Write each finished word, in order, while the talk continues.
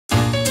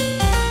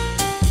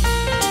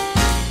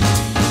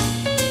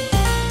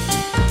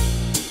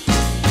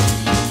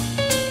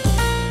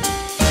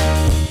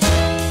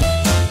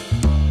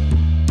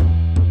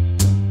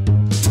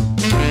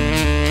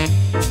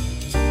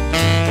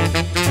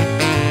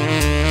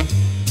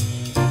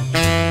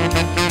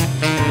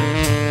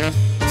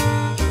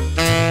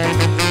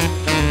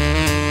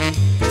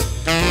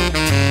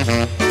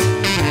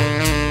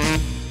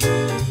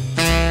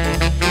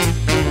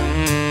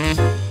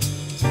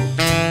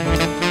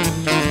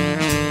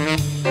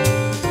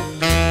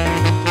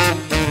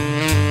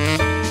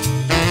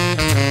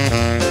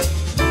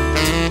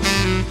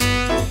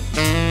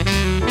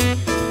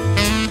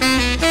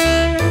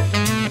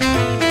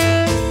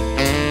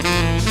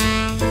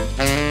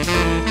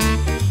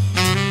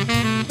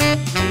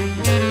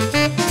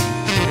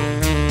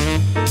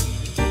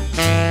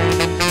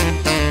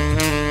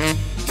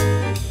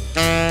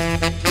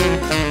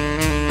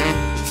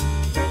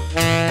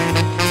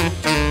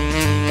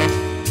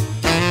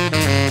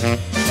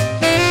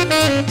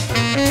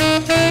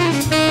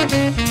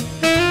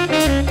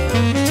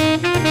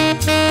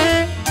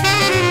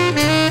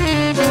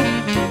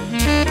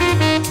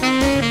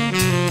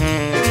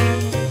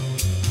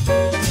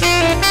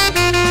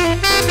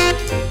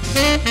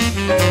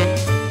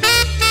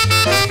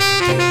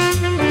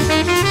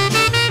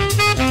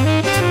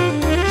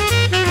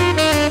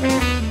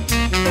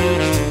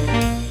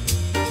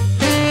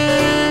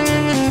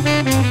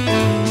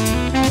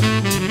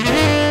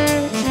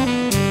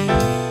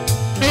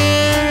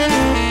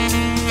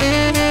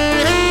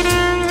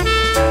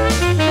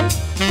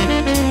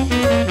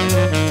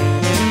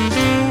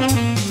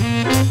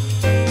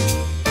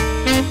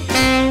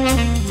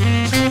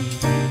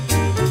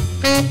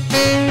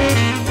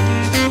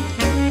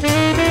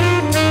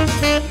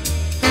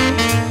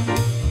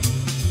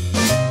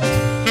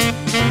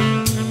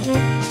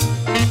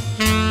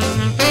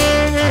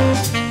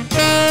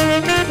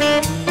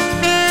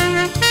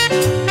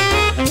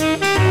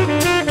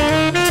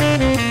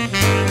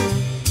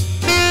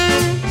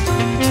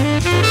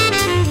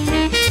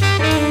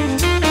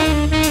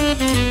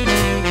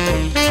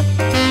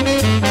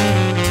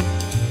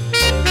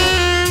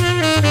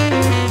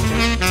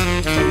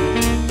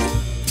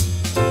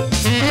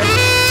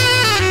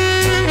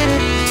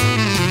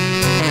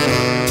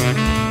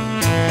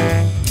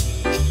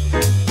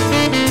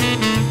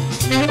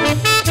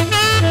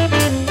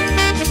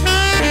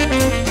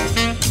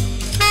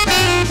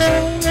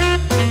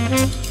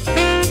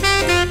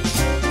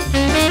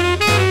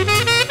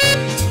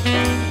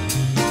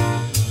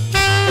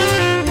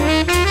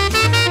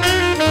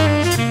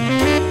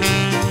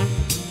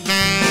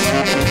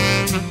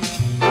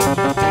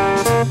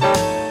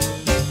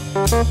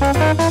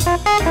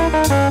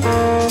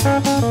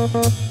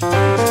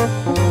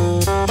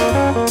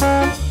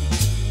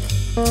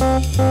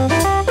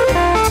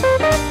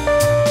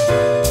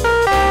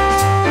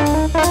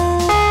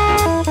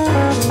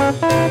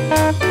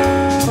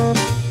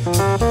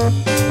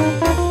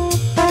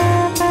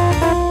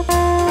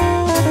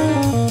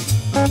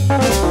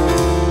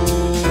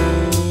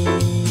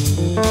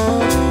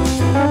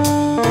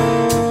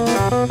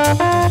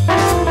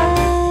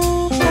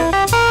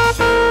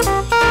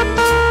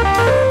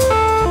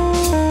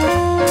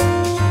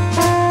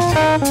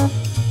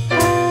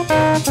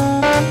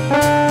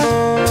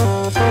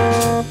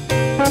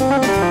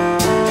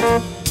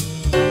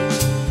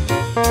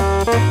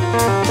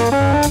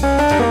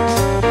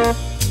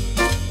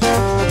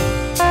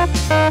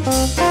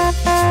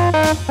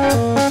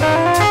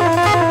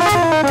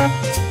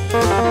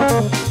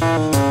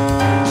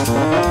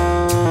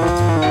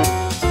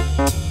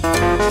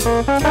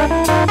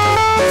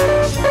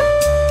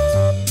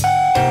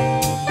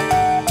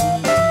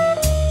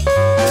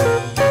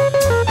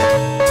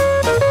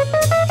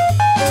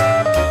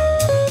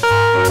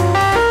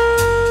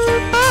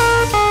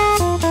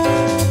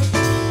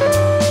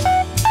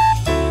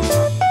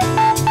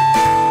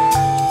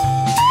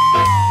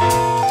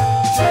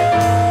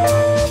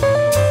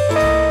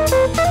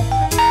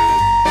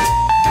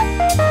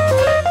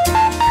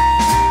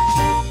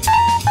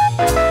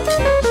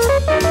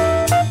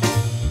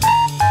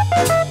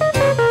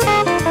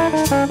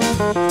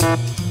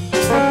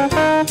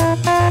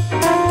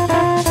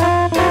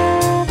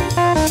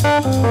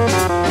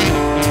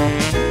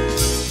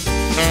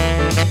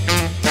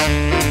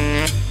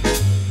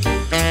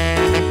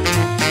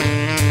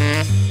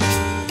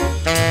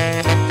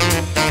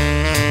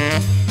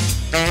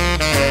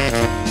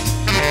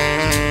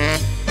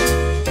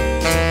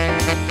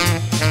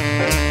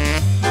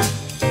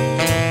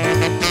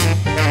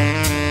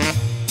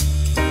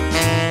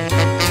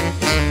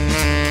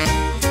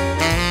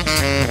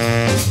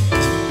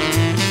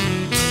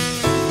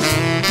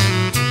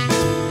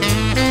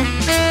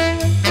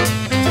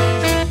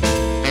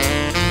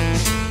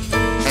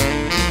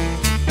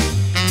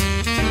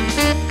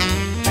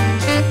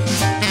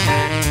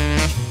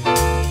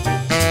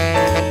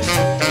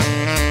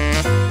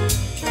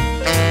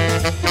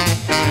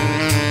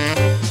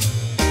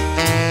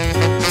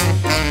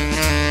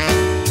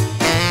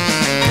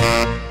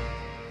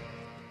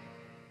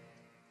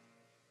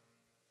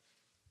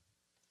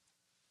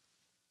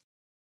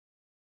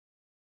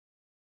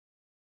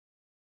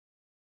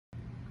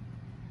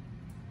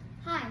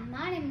Hi,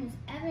 my name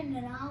is Evan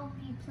and I'll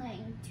be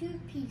playing two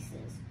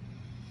pieces,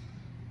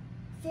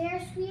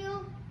 Ferris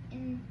Wheel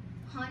and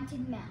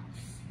Haunted Mouse.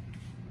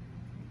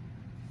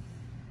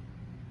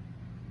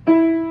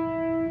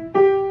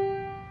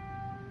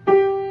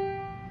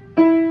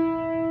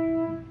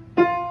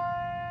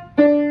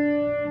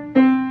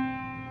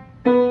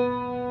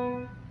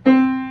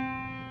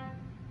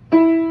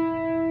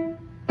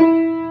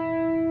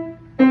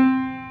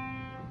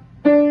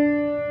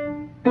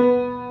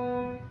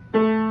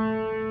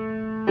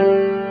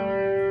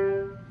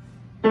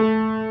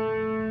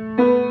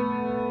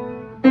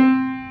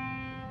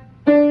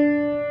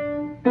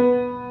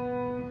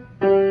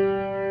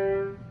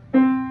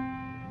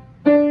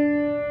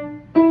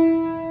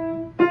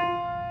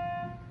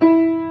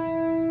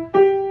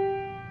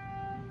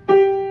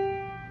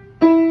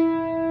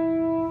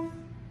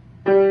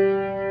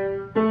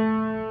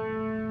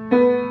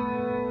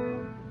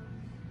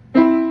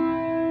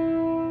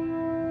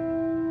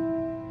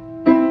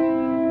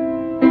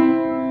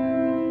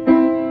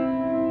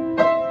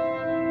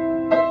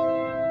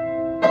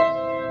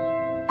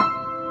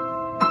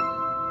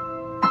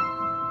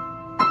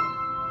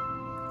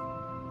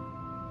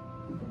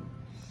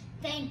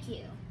 Thank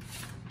you.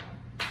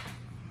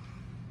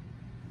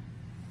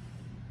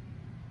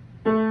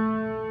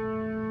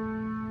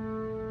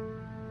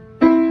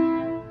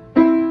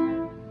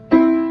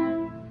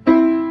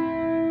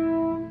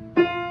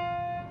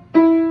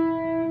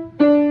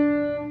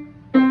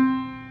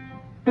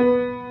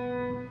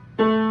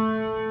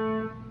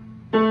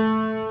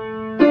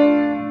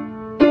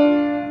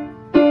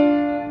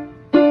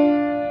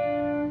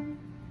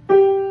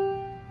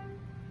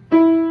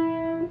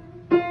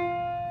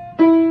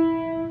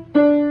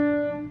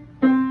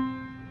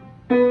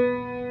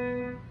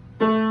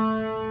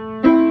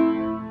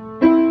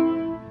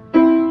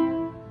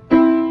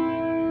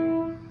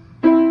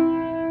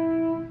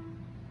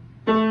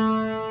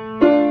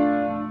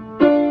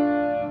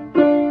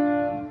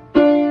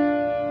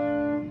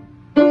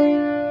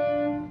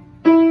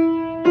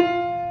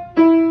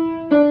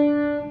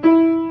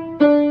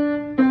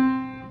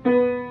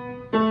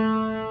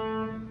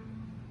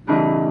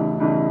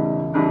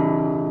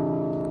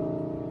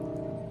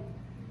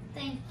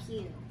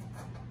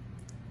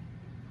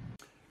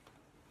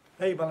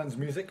 Hey Mullins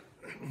Music,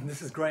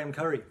 this is Graeme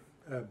Currie,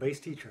 a bass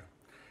teacher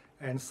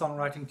and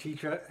songwriting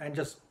teacher and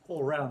just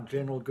all-round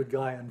general good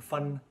guy and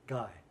fun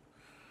guy.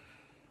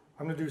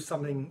 I'm going to do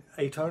something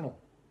atonal.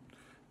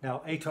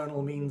 Now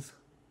atonal means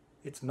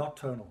it's not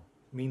tonal,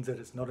 means that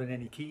it's not in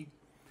any key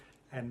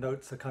and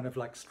notes are kind of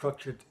like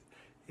structured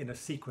in a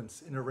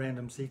sequence, in a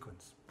random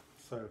sequence.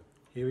 So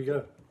here we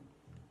go.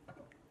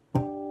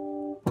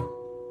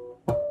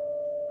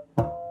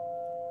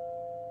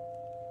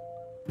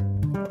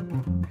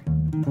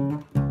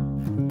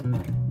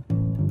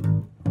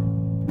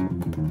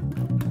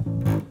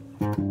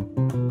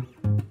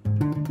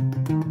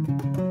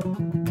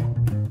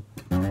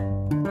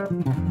 Go.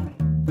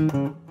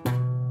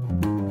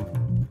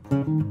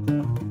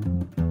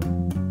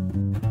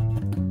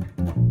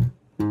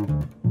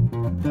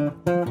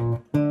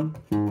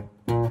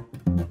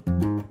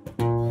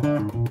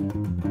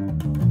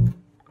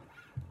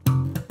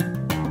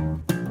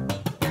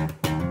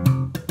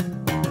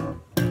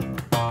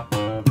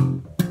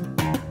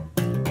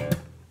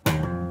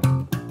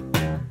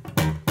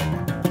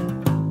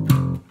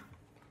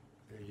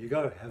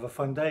 Have a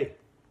fun day.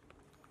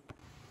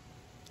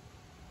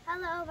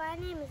 Hello, my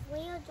name is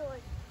Leo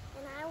George,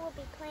 and I will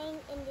be playing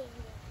Indian games.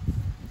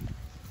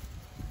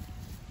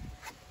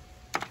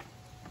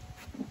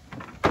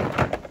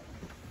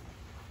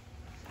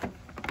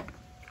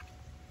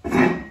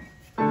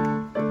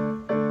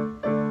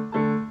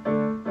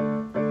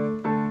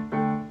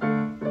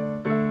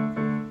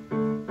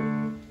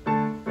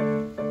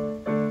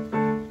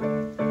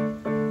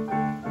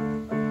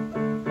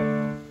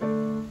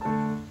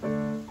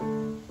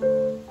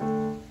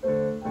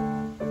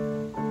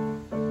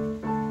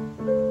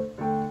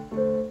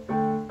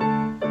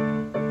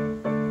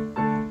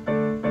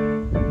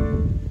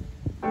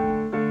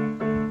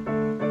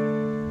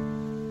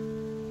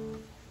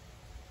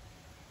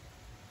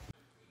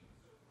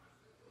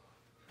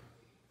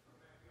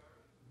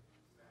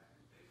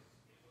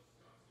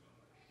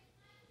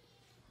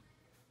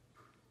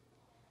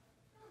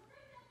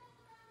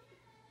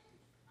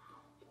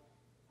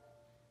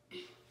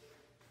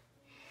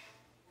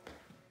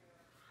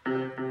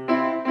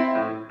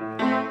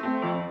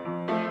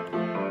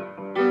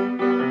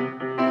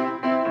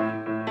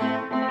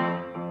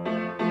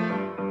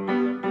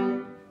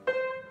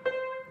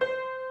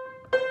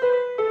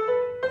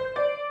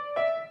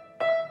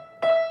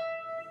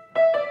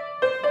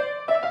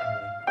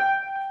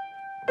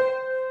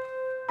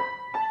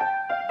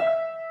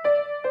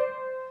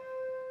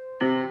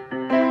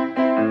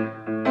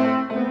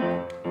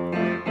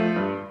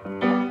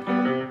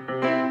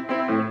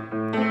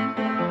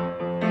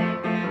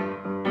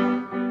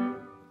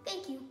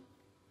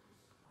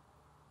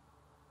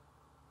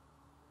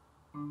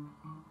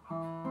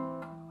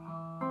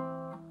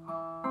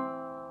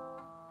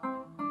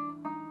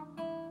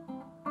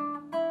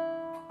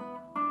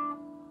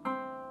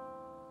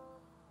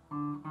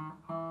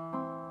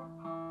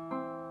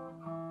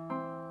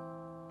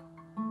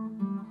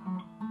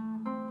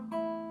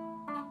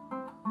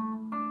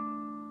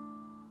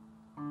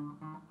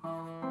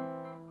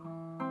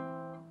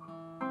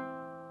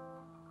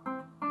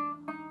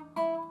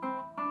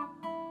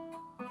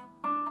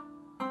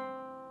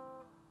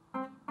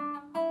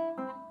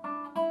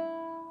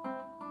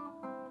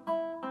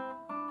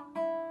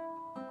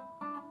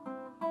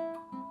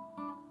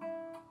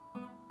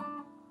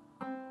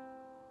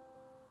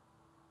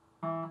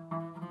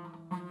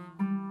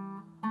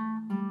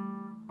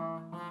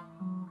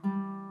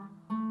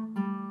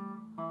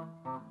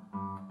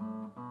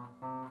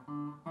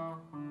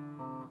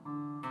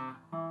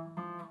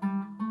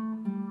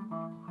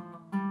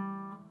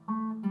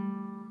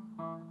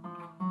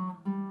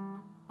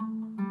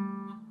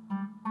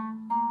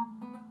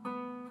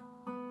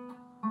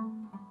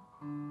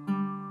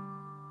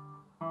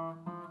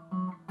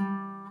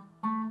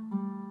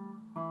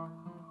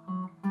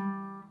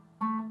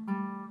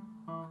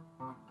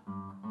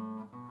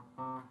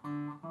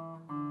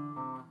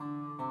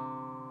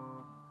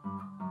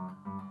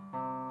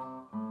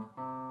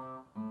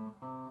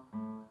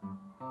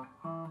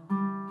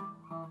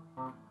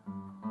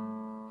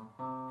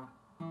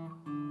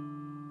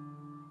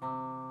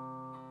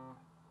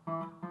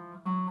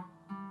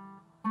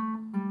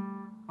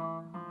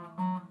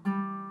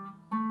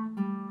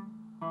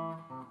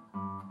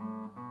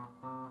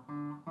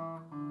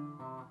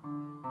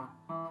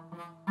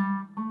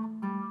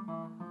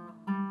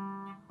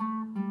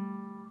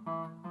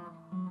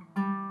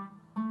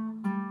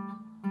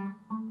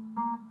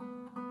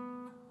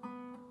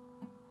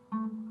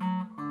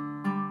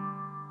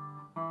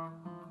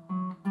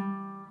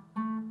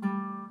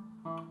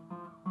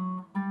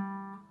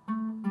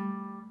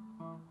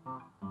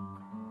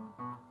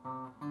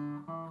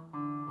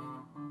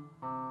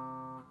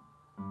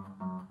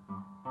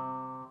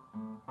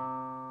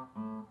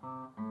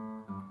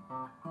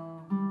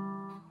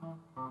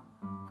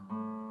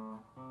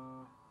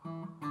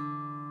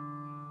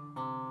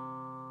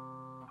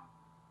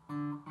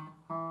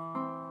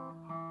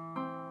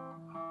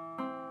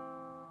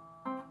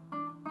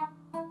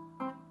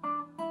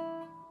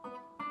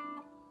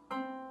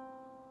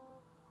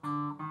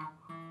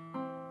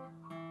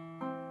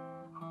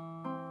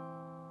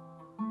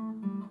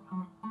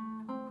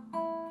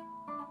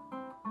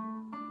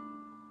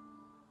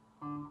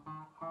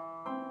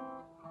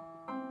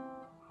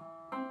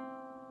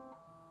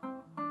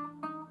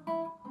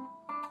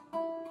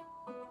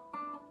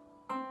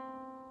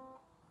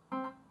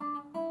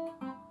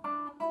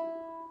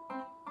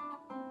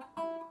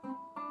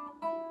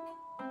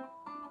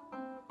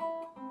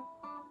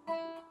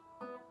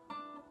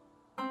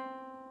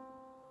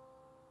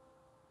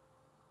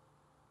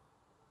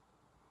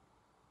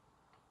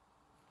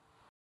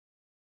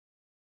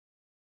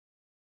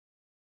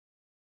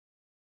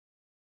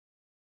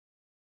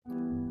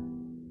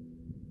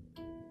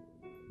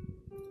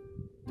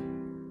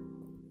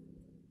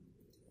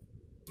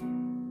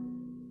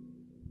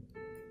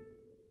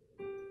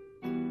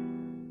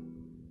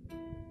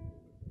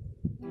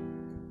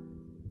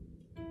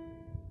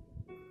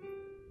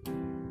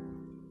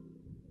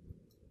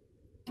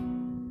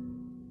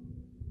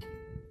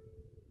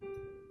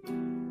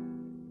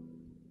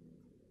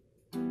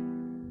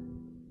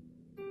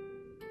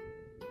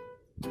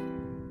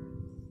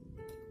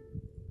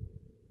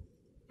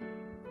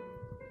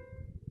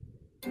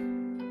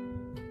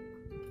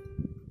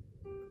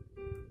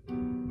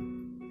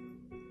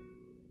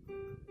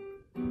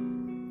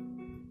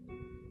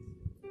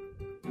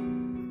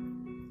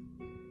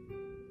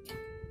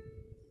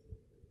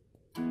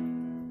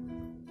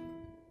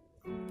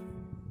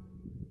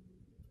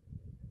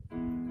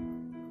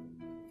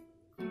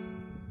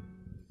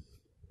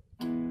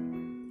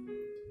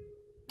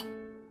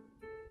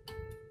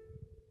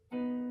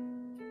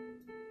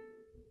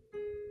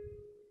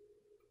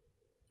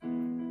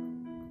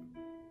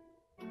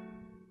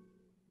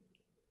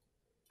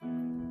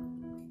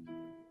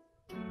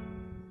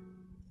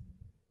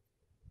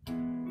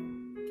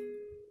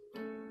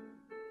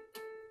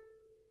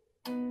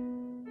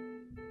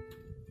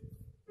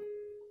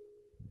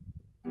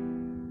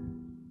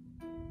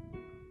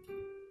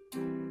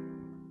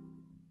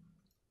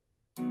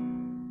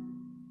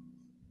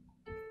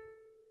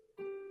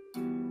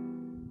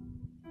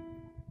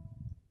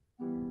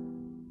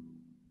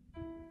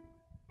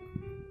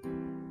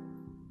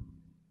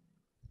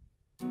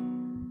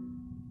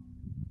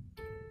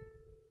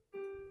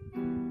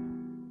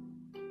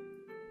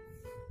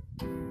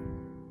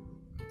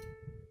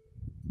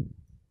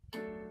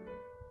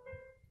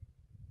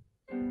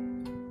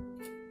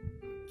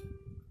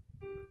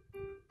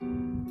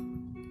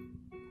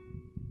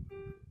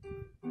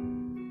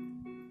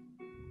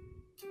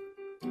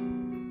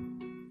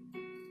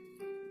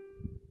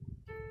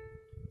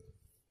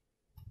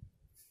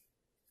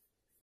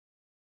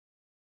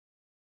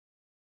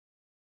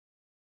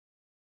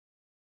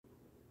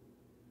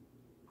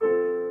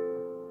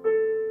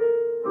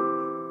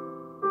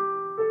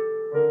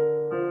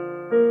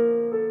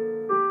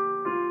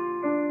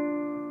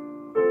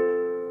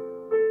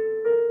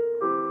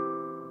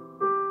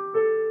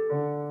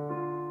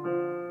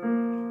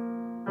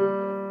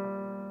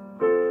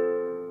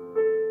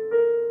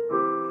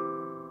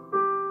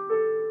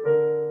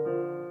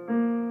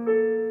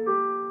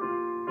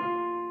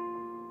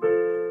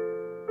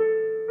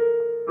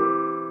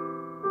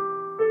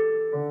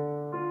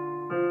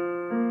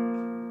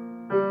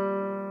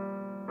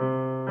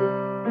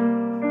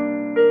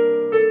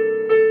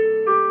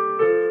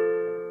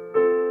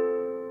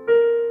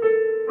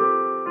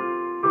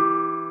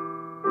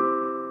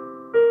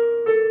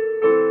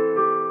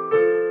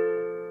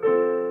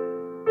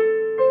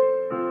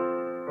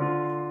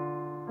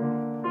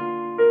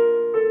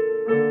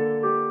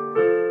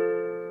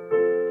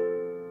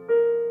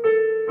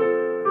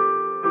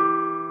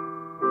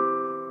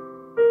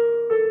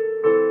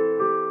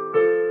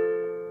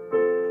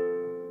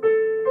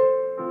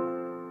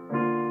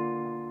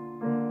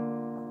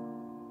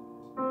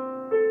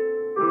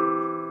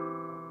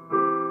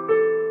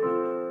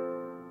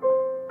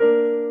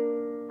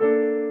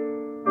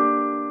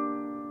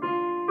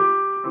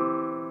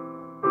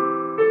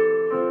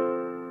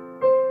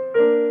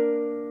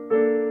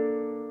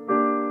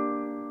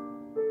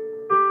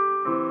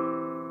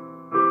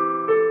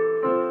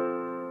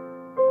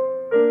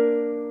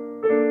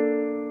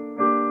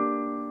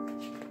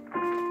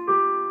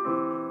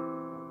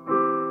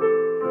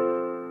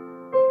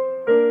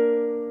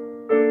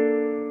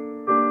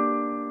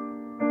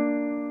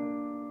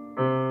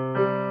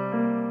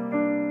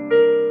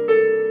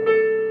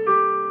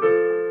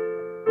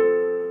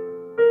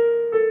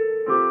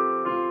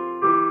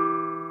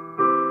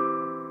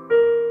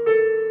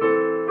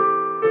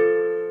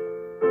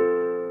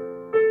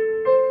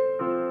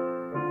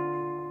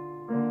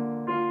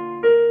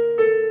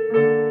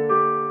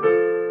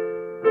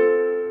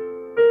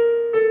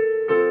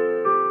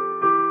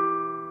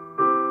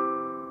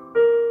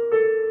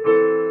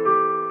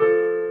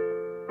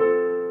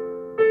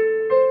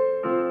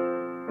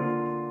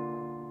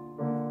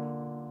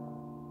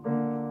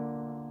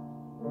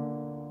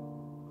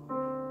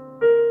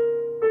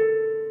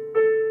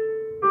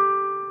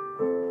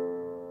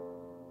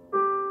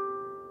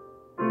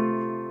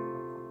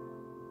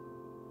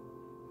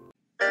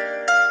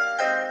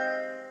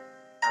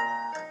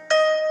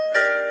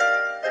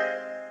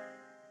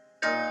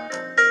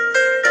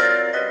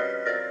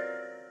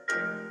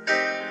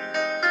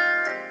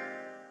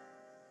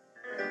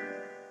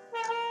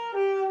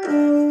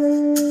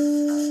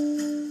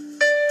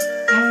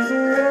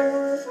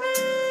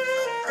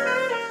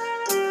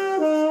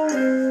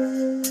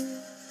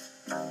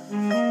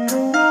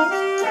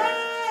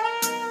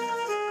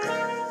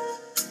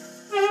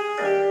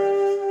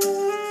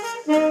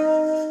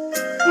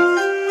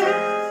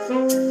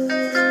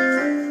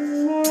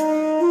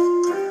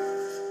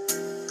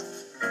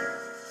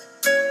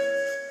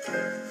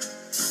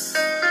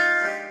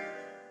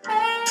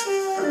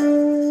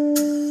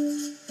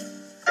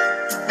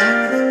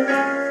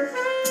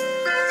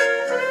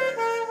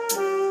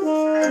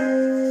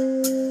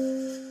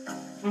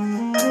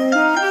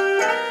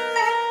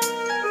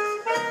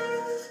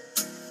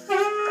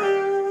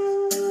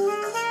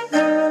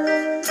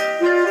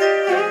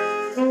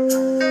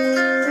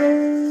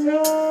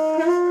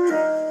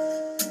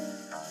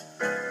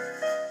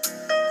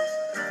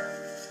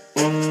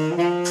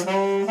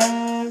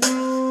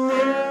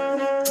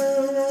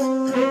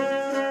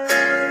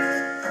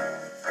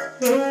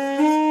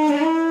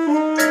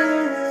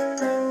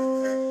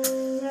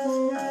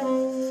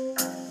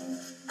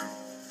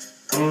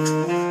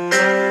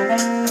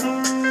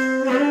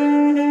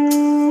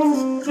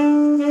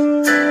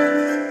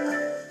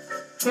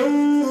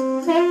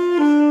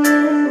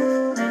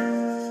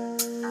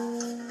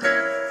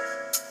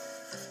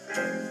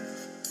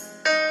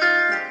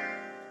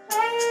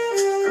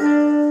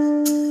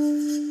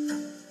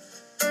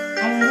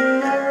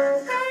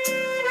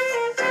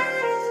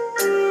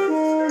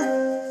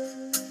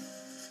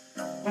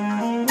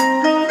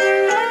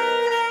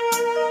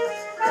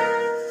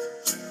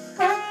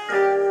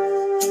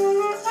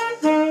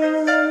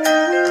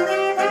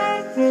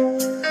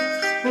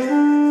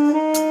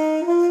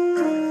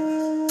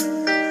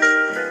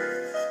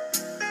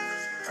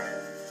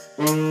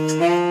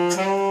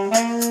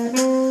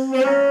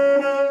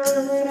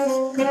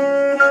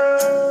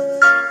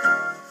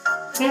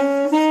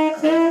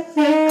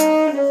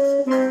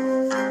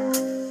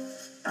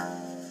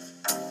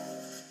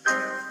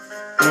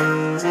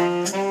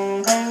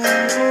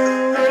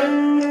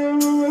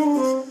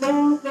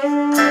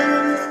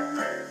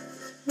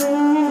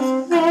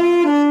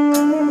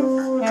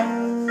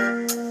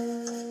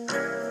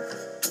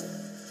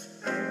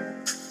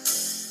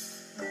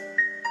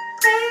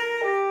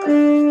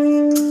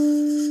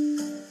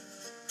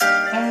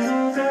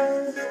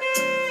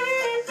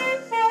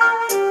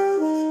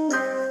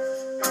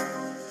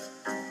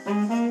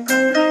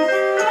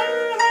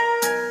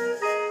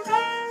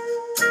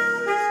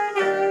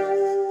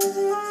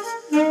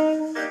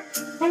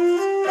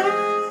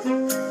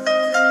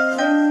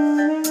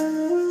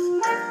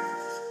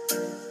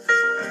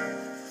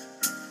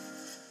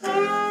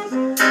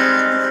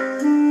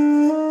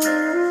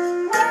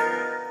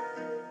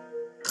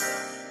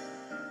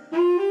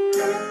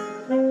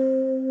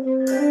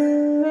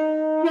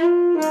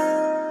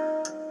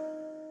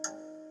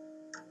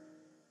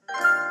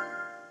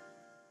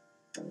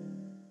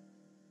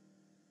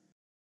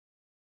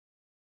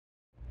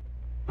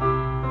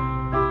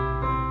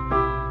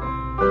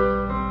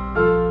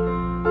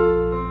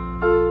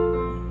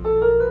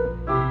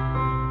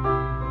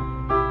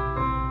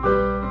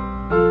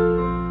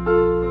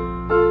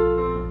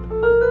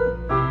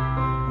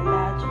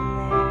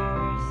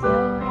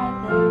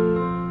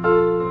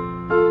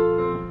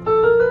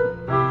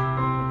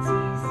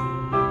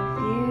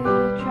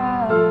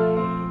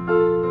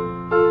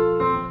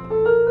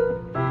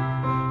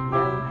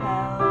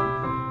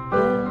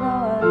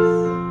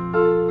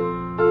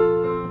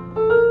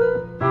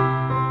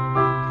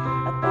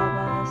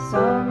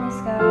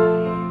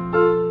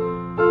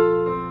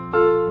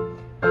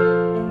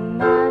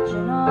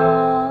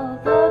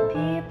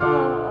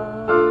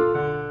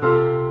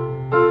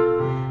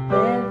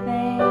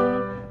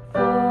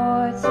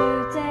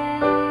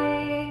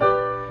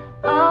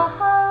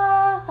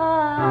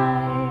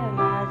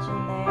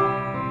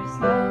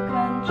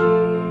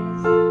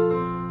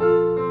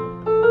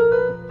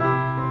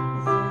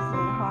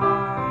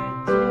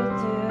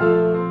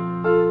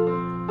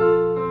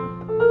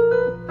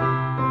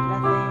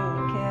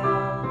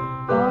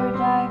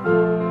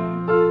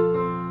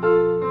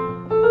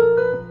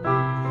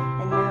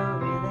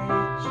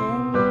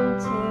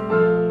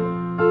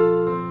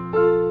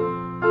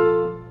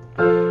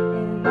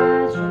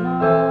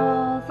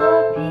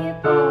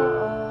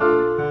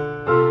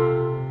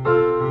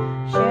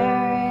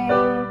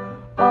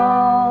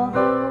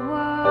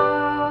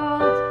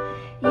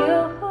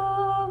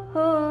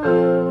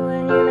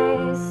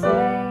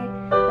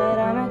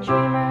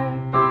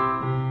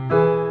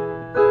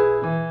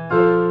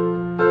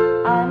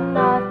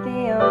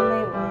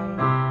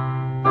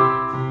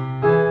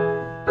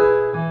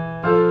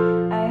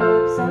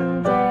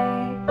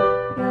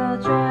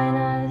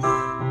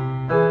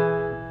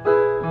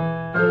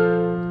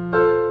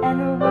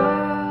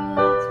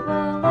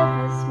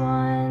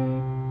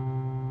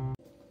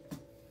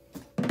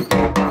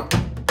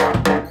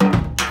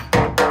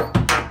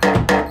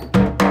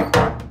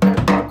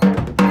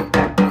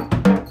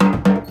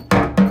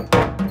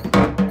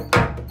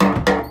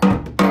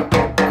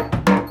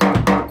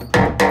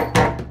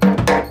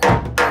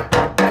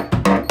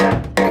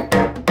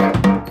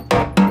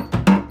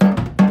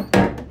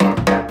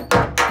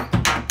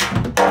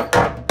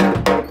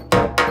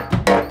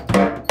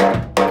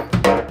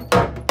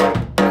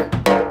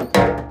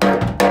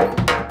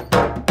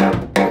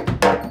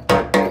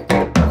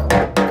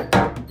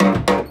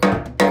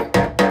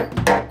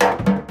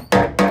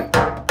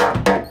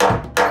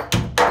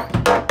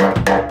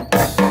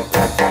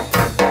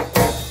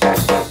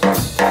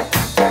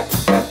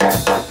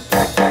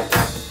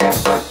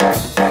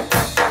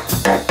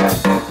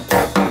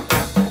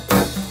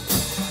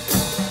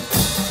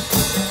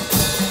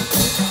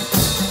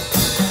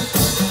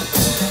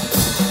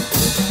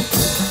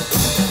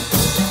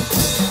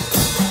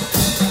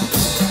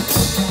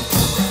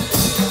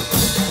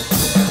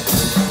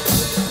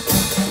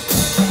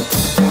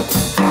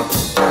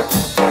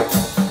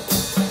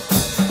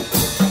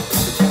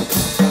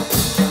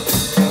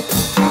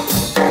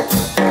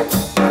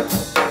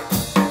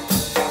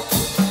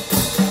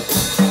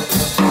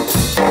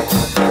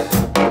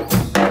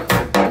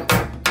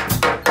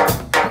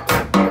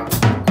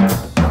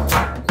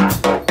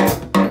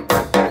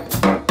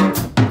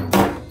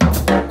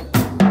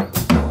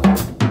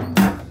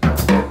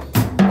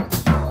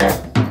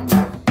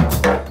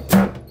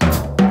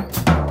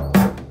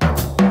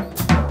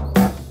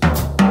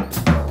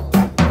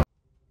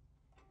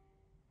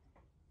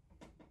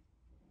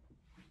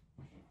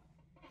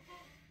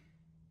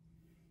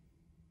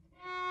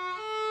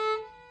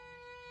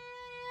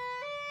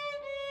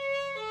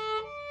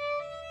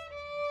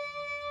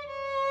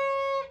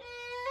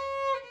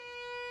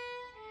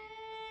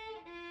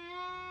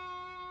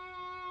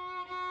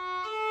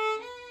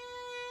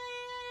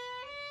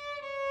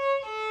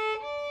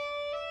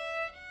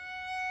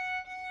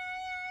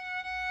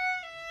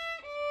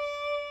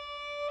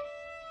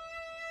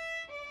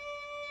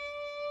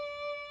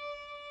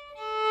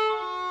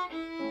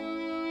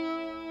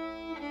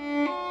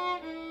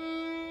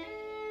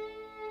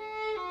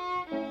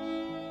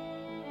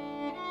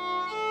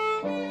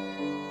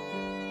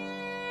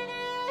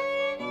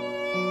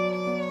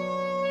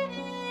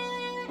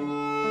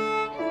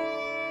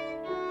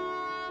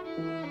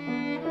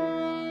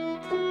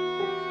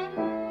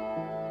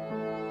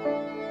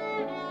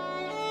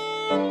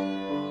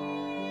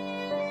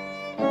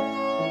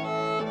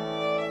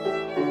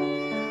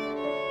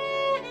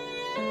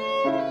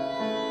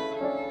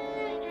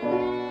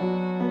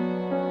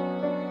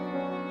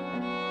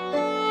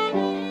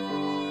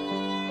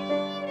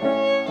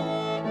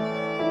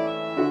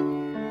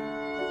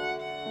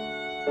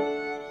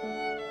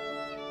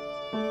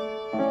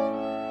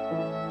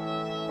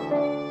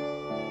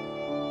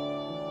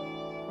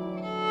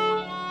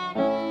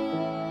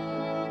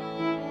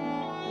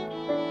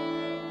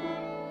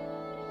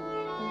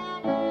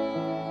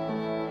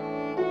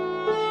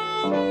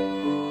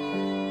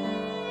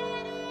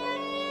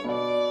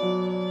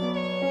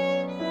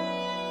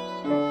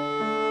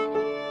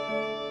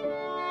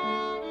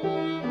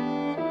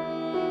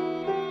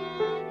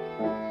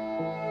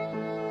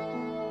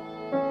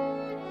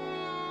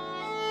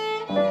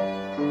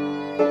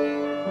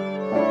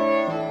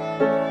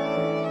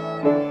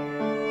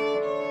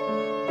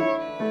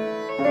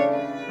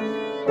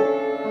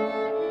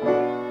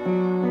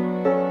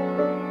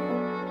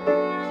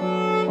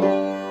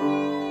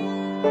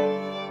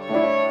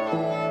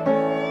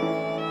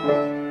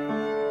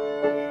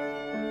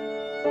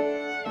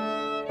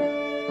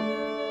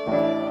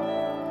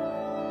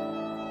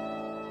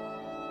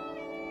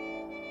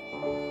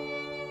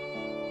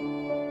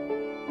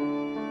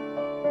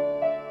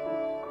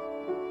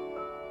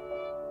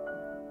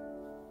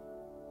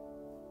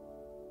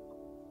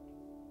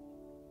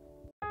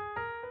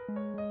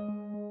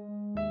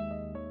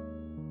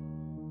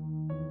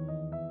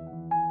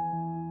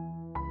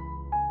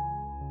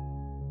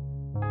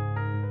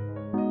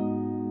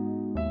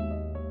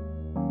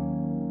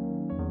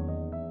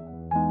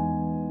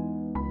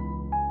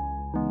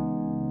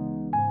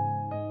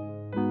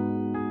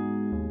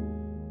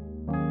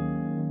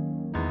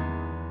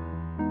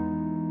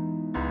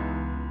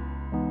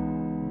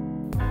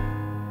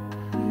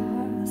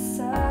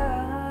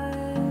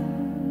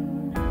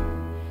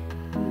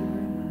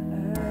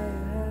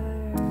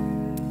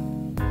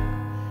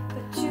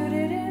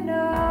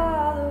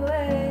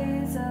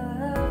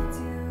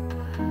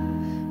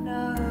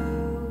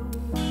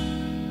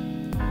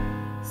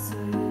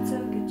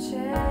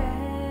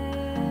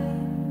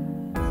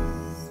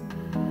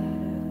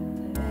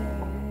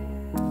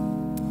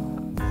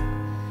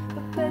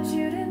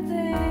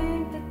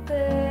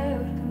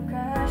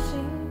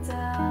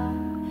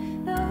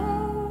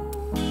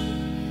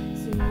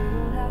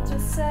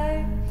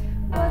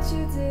 what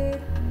you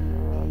did.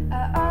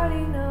 I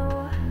already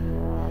know.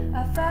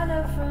 I found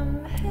out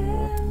from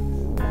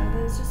him. Now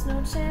there's just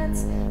no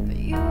chance for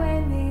you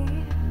and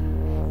me.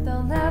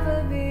 There'll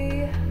never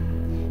be.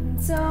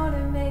 And don't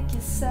it make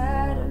you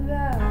sad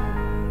about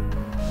it?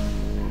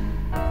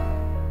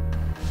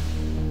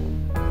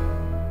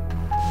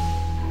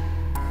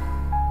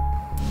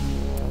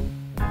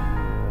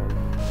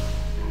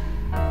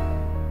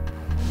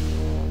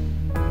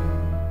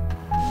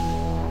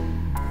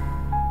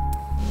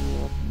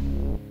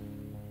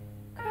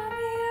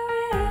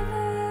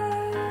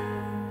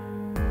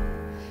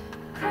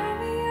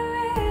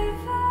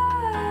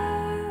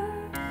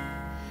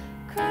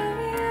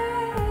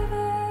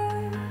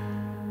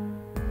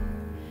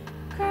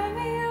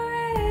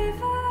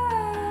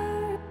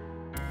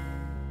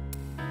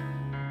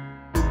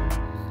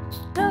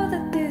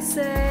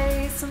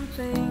 Say some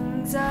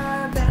things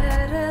are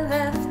better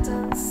left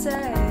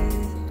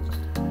unsaid,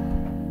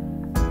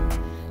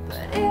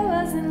 but it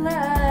wasn't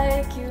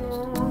like you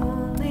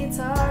only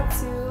talked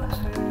to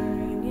her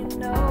and you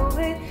know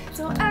it.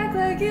 Don't act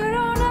like you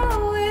don't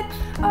know it.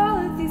 All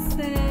of these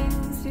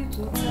things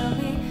people tell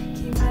me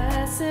keep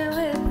messing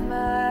with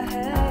my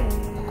head.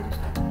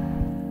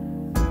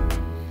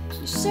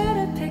 You should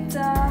have picked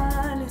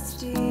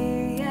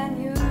honesty and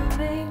you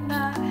may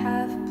not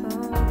have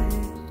blown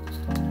it.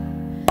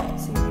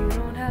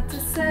 Have to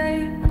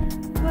say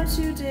what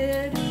you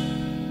did.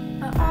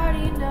 I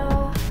already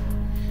know.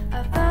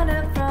 I found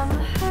out from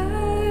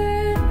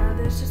her. Now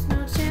there's just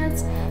no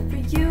chance for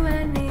you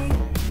and me.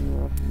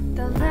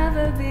 There'll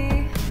never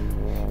be.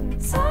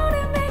 Don't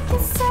it make you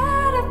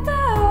sad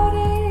about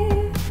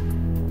it?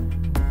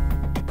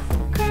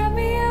 Cry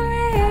me a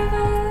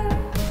river.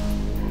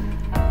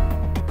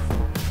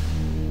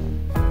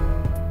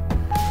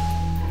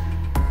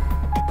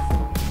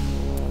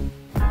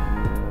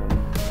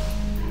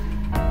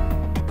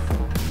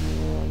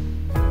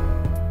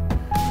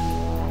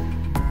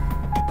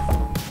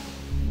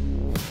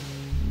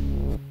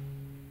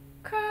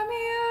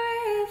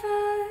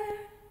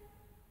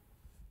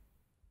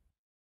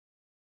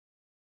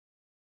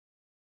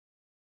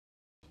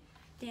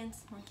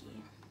 Dance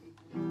monkey.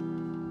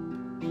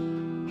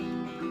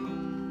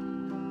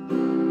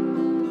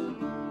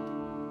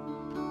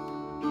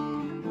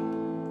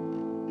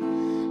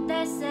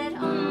 They said,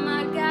 oh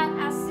my God,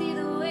 I see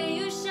the way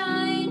you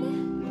shine.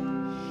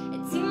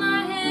 And take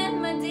my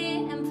hand, my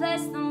dear, and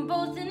place them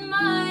both in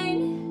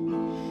mine.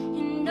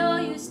 You know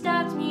you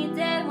stopped me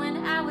dead when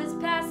I was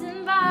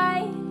passing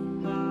by.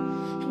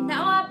 And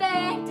now I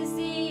beg to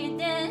see you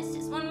dance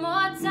just one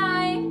more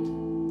time.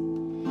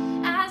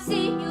 I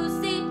see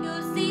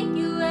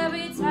you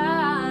every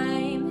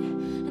time.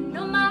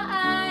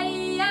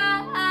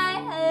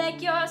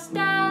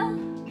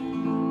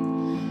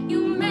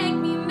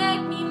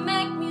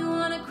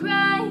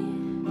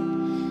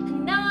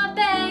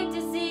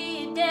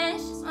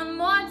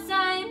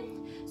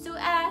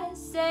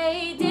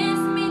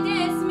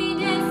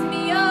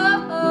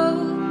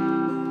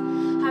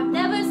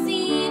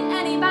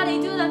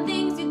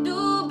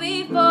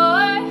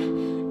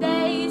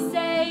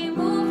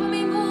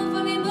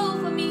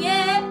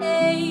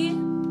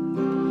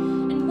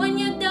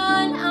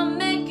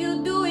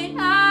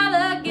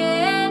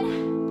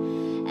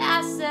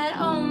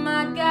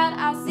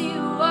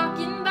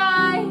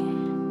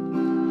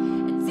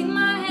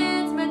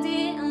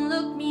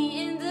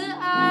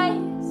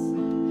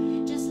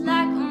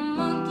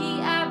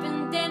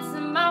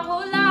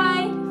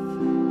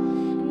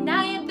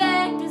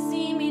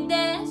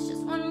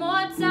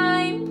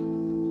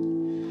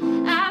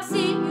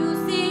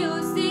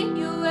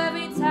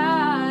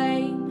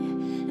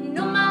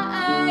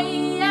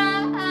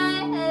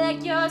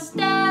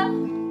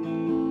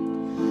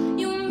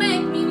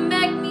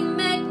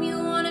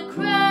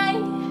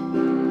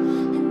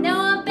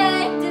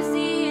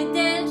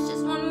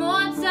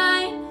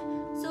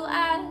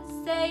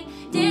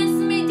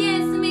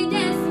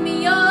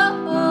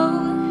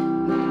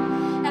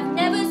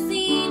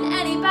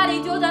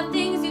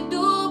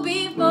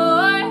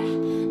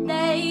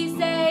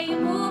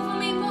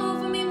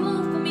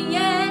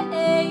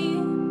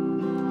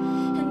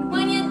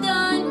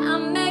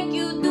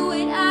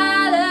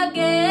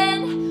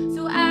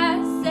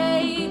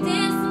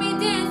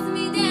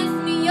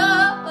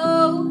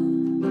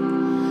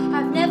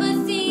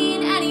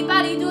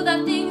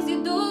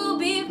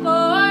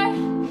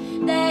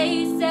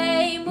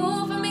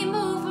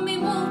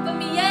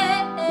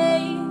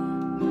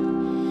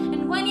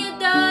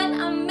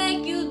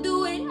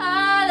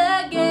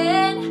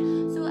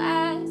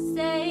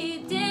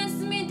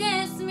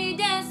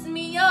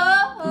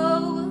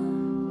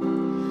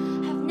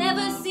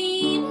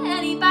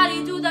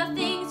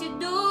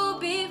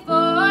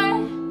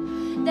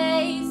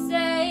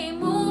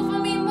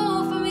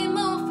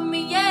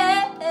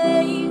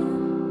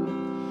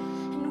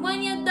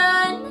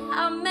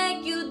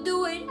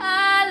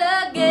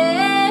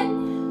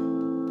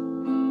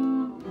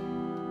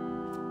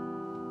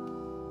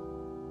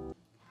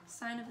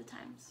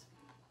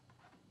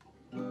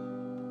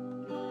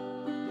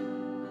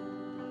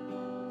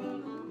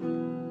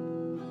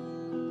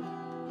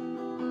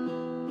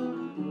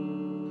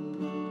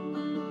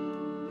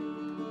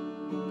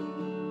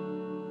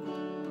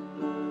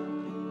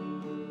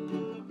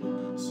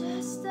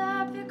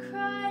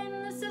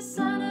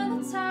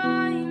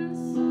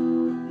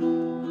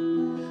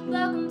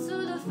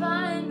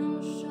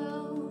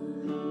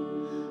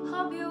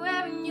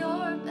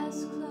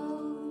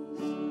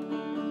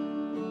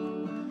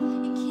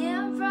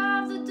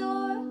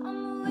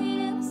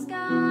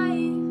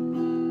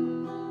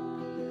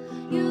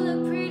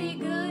 look pretty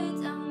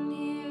good down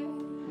here,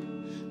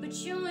 but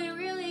you ain't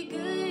really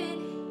good.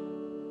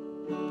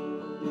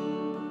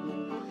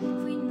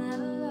 If we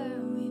never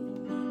learned we've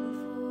been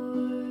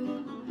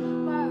here before,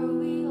 why are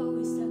we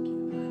always stuck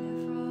in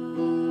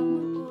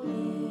running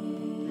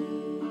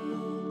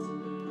from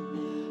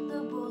the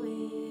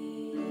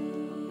bullets?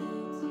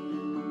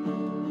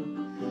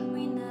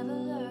 We never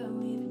learned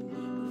we've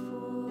been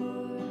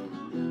here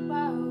before,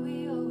 why are we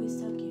always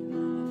stuck in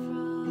running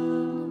from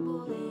the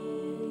bullets?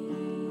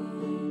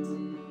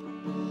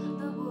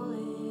 The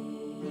bullets.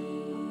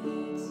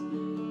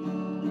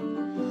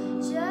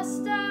 Just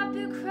stop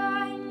your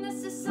crying, this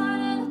is a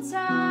sign of the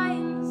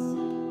times.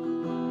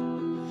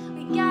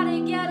 We gotta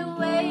get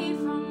away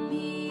from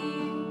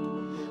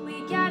here. We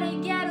gotta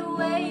get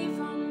away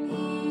from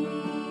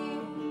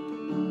here.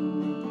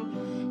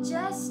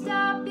 Just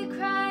stop your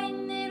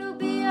crying, it'll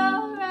be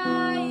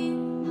alright.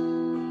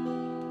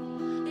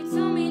 They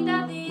told me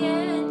that the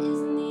end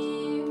is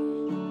near.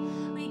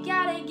 We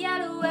gotta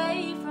get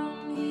away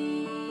from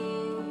here.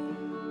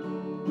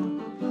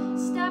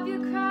 Stop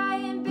your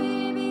crying,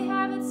 baby,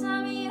 have the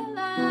time of your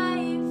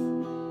life.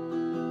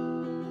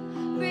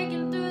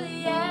 Breaking through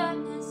the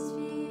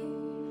atmosphere.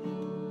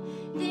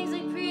 Things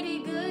look pretty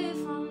good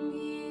from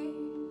here.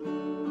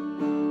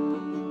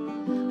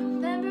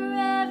 Remember,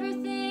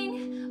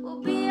 everything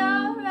will be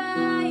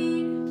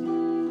alright.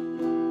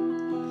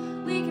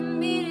 We can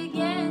meet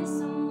again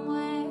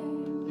somewhere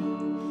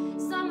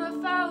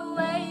far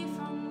away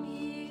from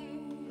here.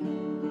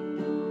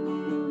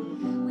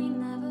 We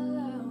never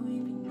learned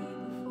we've been here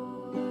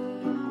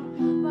before.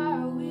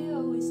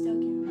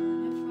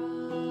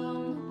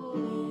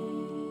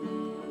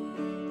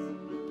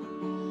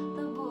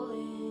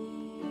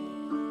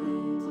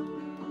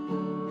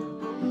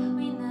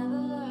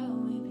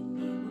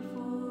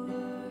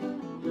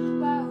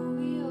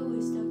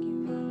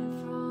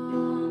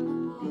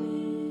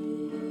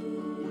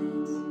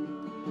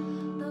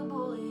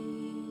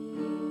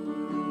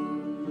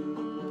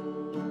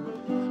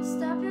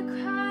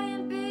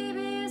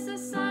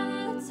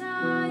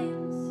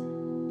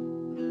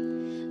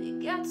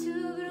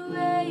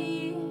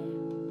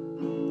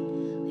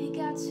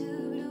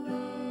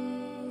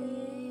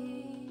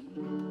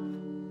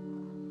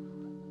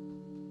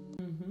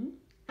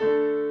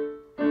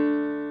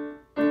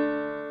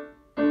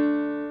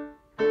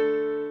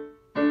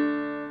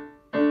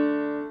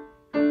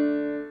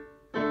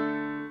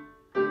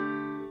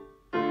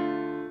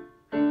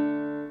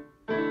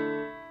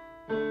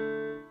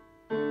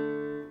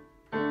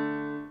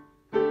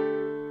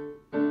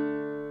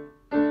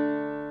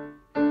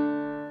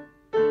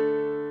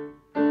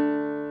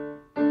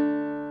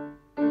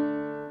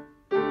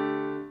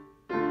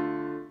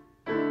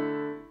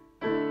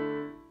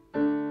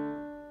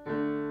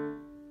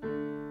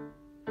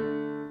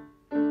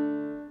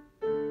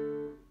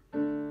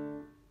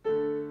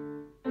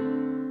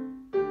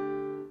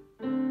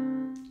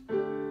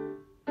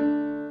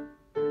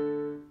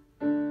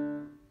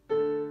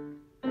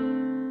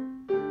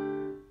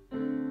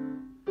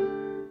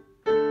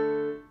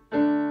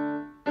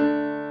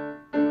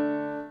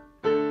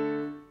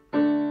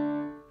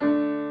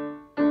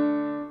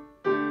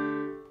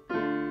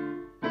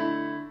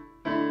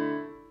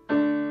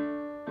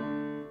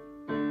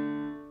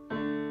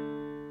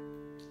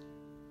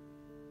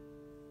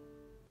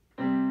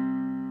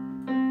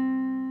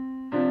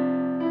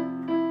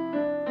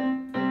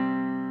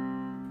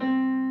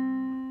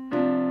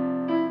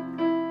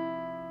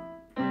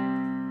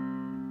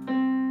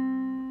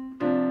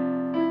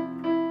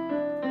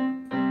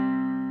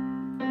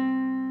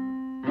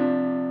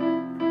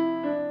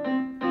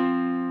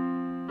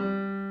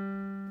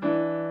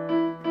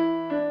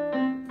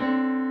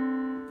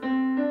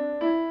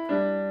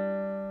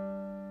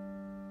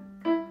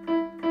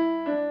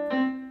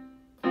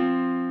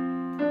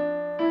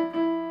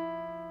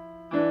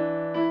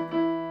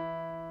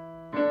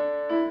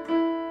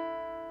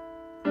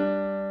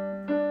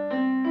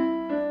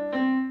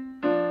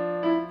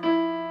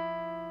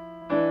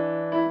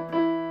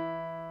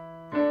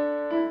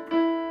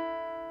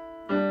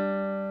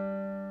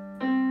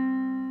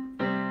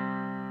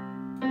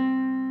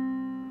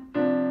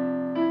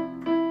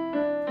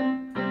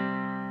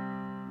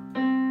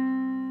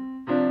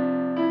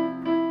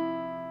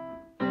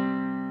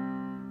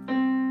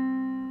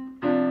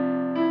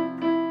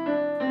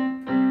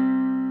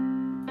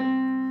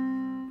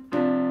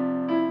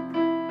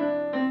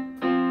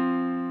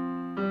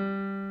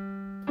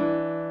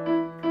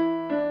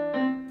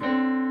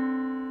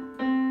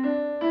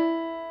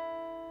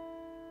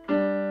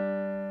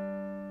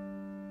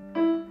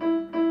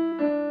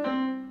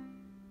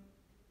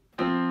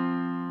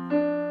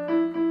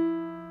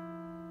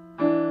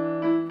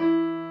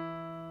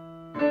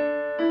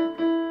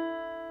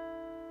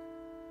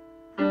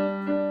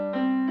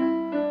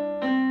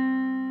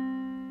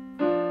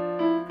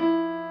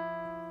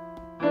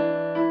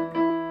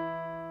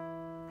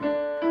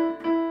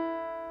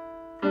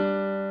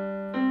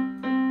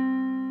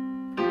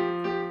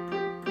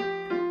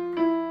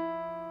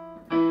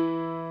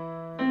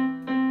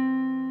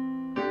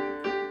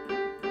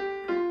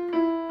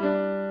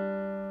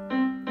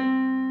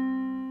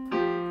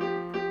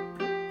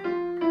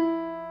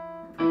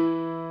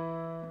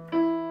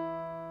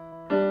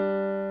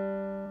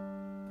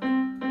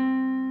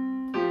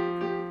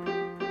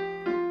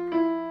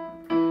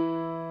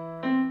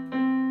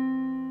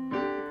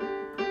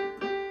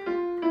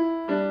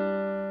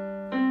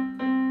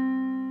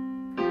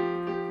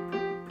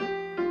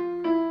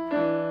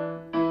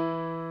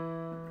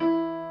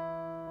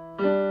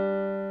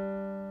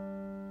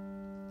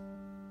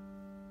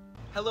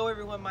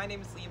 my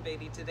name is Liam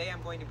Beatty. Today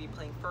I'm going to be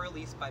playing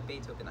Ferris by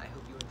Beethoven. I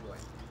hope you enjoy.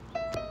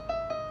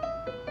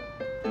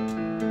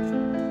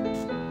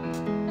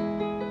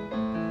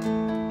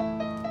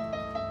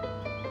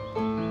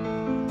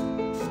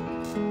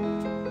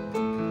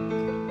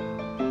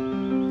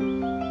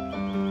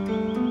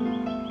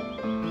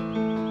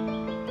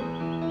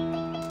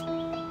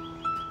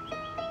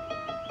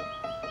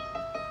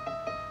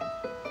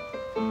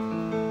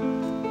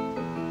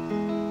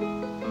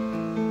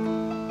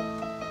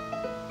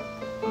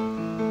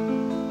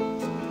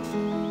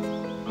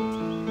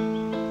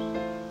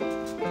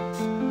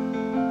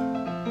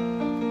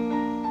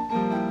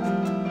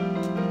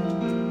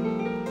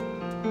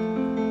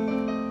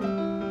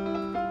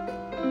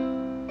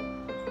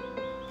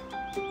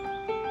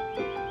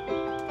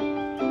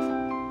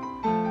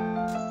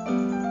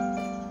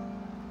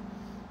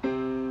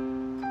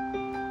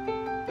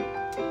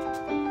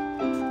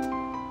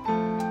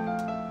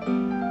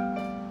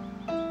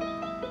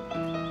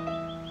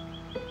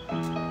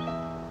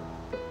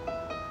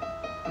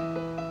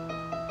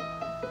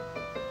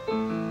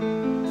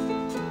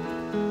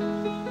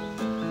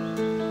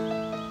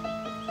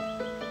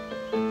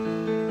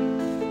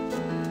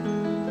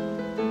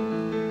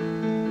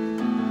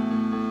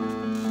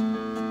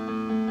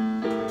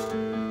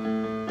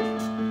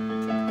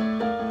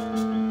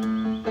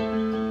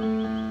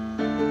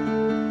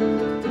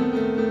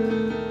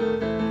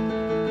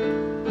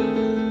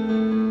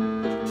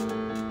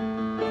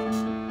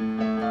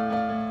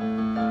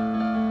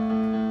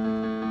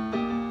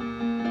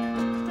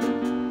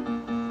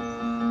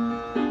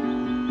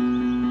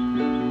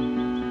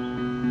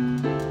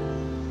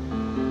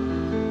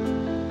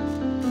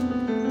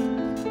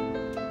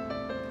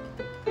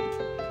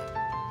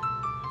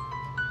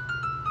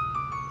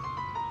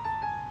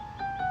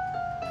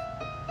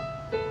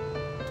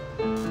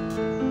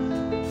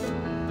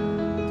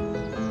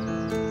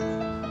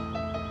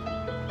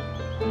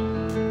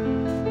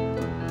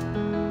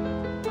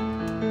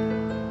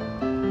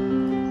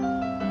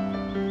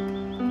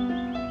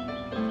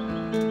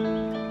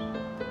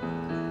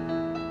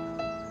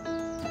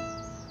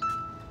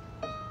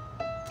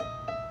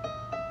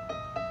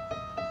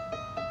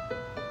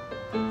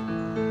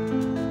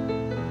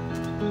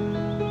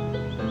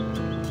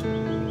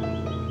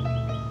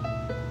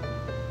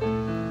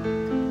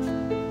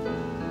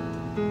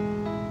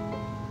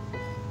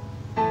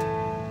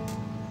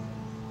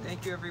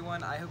 Thank you,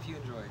 everyone. I hope you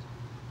enjoyed.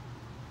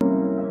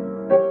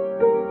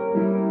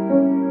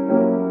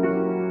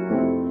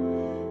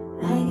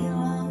 I get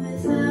along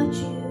without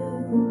you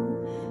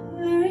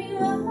very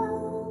well.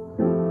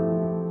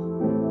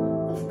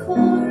 Of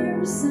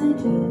course I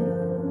do.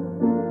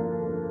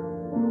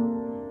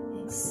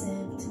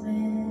 Except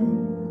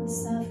when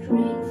soft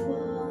rain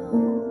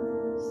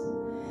falls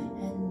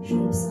and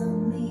drips on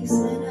leaves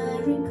when I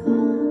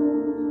recall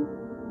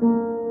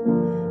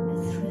a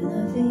thrill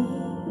of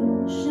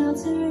being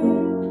sheltered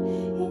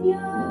in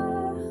your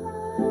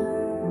arms.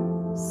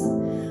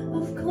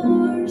 Of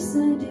course I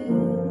do.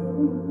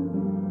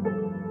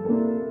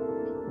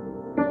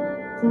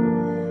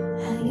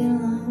 I get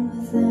along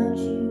without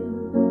you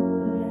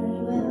very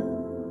well.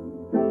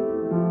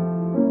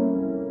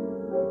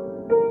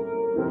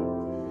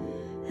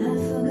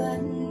 I've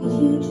forgotten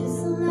you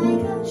just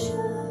like I should.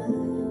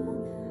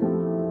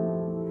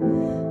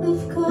 Of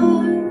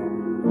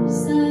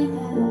course I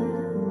have,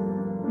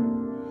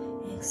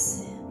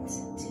 except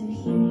to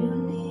hear your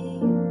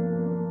name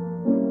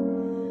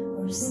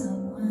or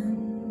someone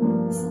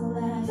to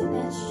laugh,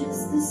 that's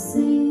just the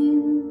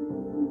same.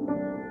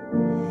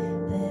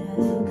 But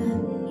I've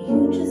forgotten you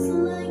just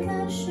like I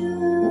should.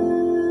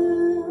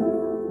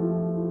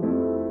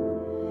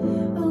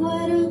 Oh,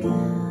 what a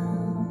gal,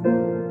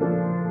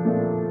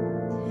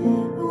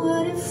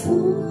 what a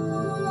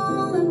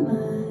fool am I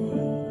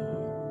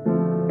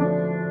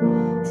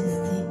to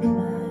think my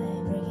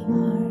breaking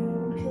heart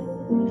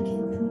could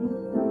get the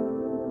moon.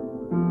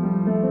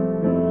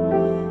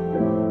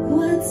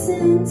 What's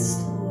in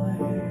store?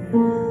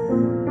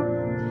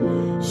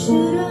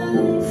 Should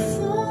I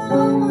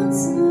fall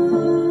once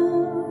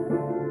more?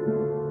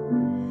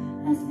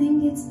 I think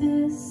it's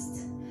best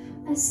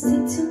I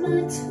stick to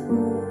my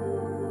tune.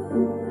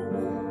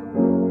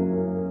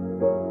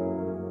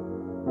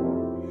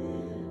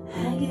 I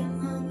get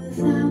along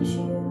without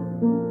you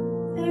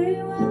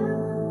very well.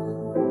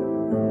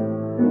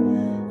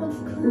 Of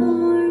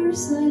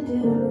course I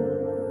do.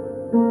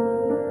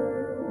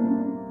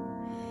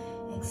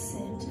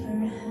 Except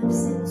perhaps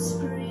in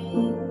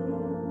spring,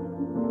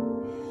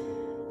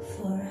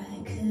 for I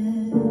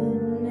could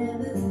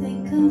never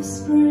think of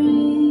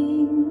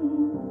spring,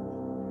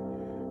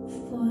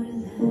 for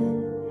that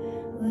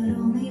would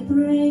only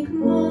break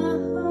my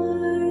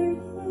heart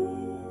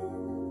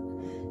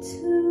in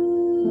two.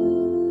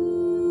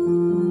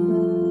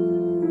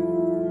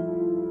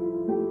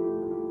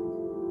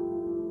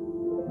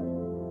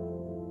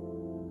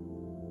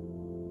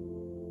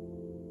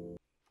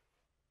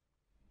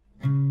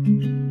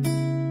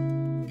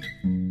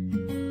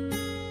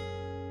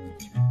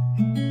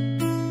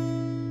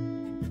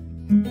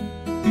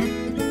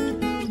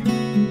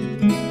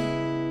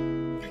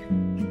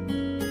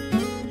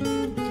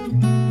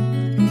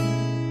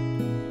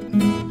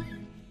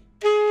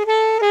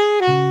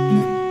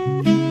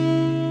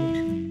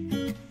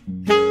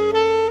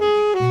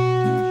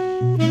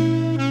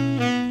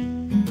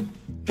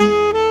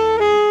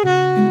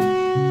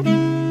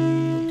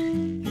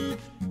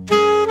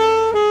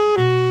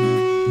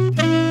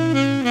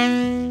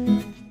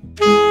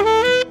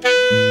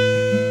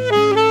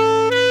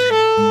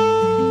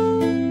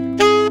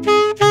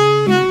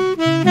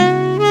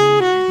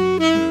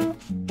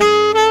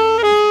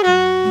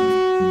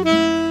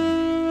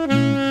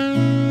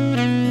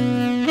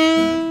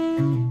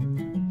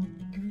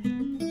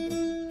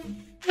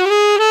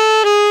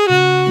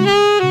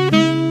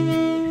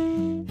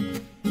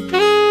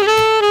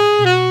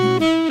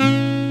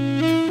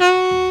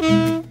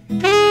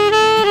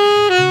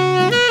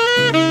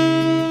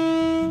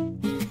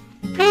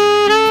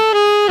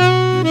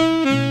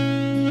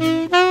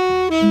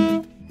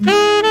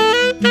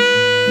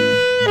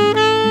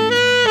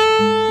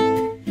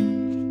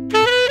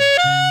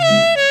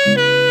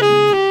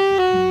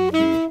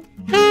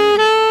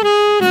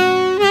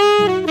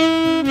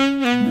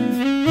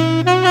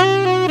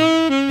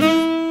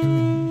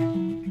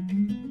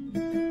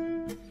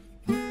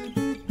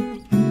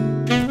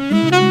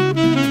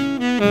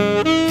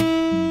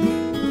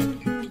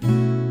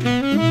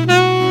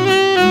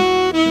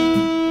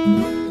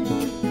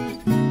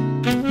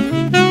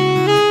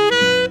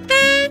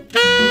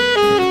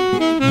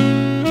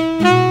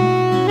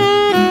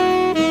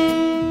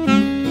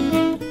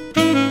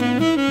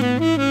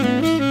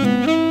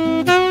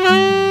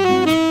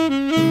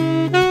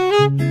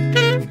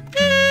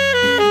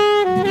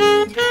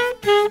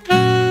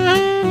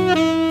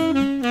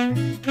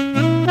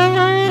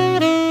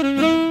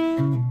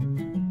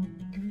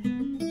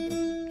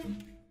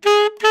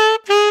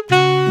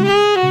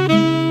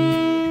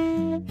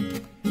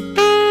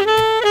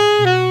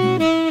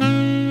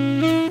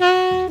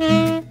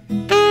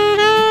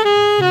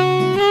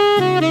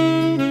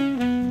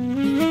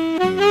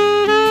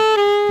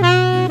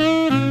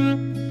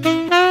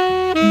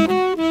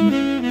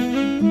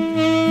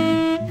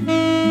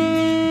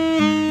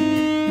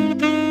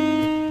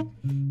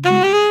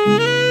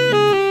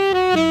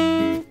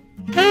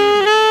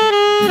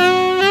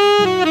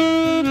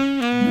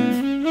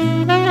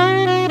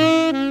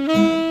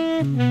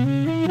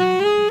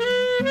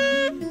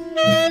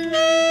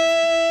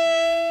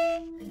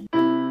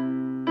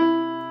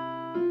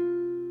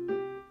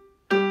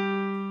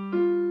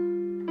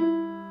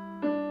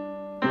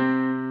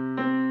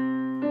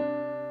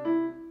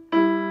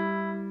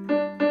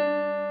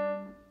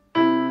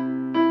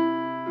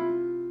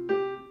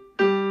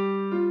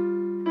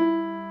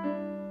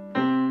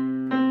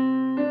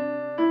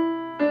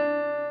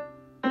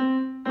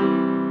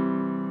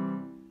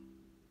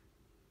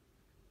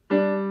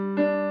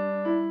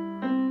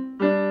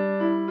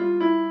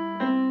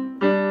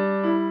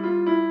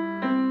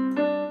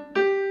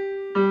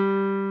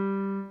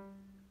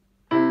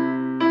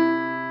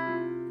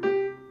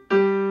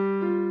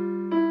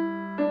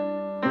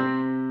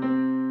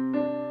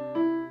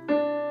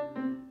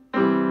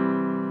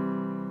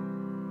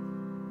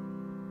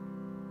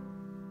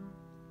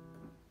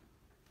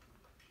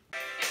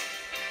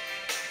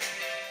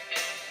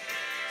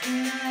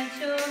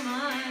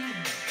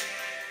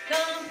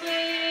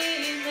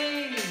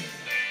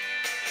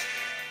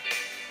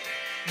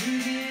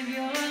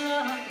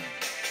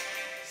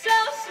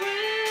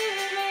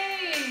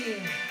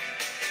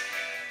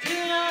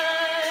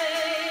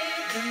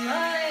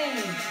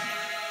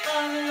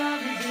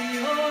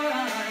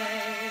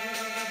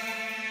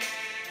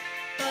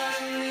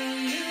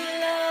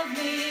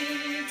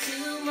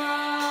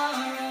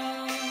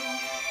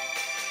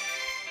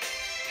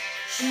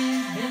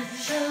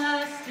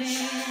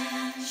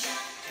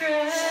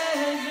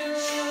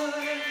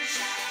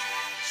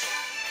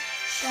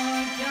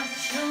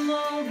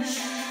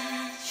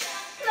 moment,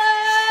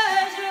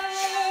 pleasure,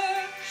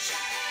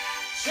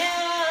 can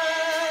I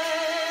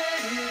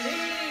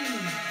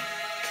believe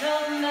the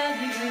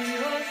magic of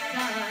your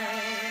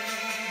side?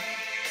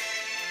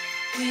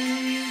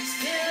 Will you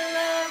still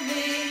love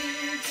me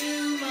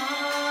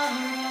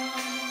tomorrow?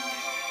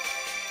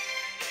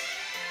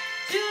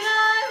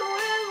 Tonight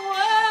with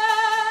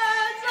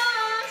words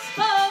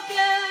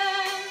unspoken,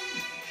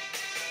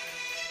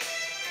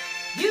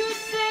 you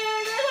say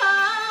that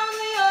I'm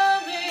the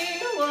only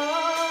one.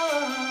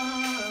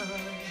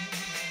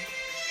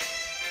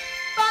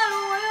 But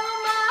will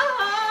my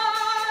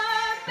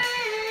heart be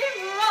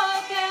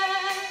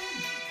broken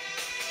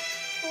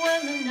when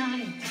the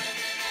night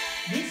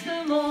meets the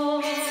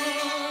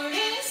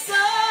morning sun?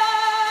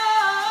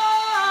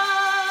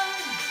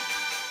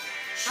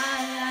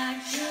 I'd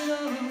like to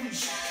know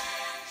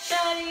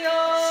that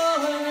your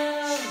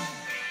love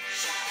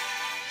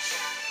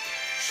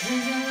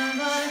is a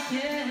love I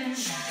can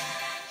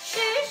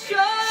be sure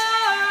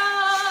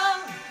of.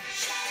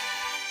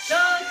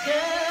 So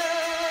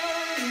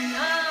tell me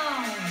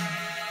now,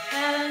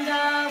 and I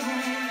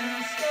won't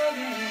ask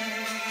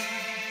again.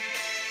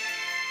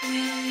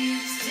 Will you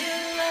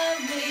still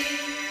love me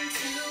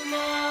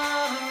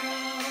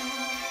tomorrow?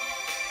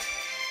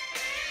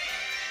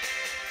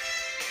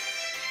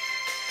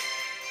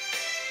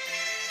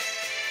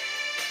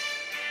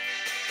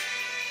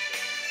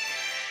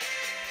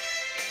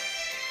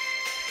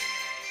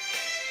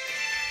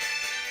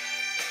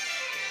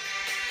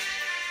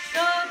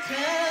 So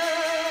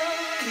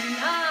tell me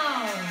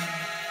now,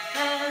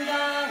 and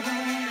I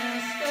won't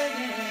ask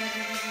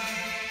again.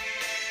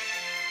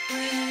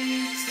 Will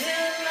you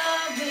still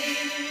love me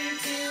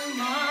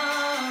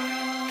tomorrow?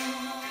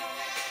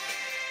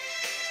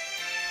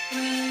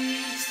 Will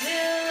you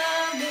still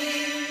love me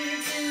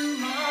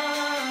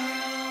tomorrow?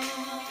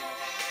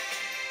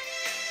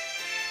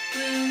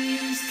 Will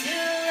you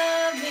still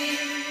love me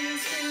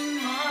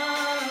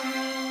tomorrow?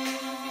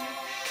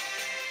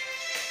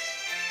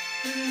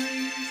 Will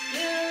you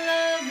still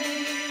love me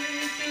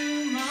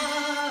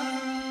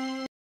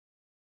tomorrow?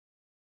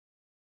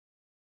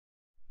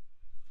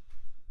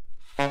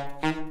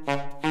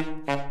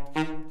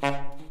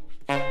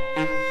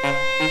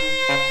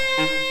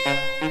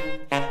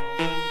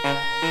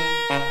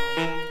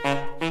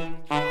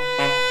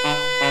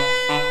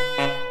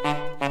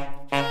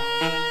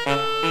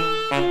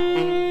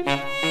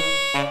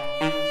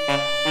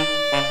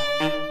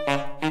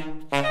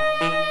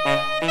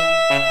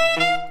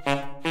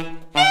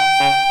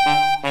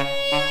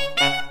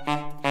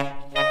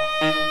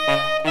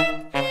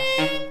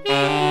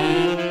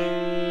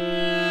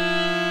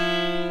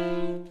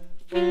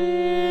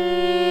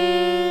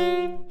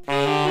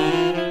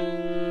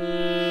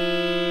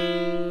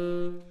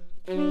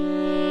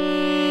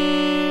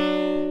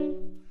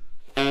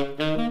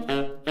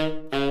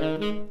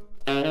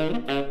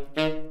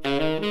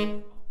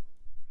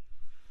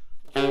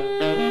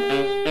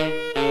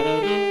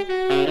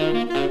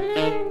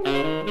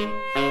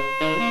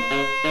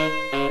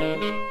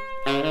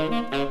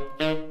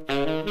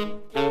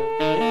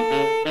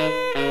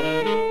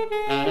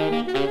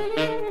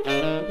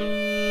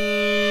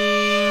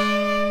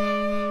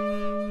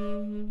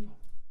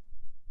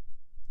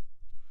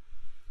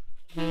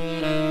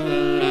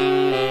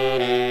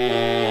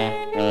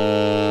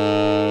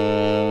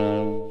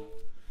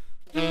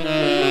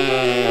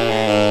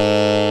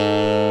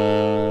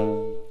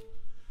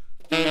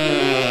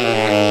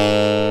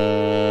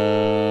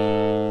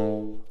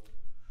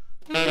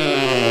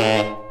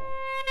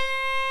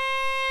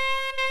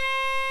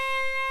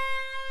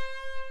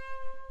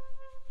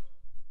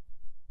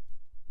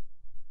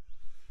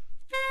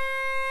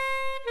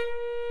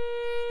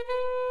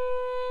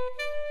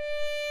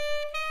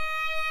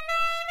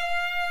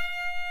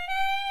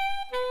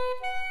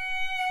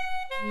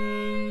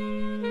 Mm-hmm.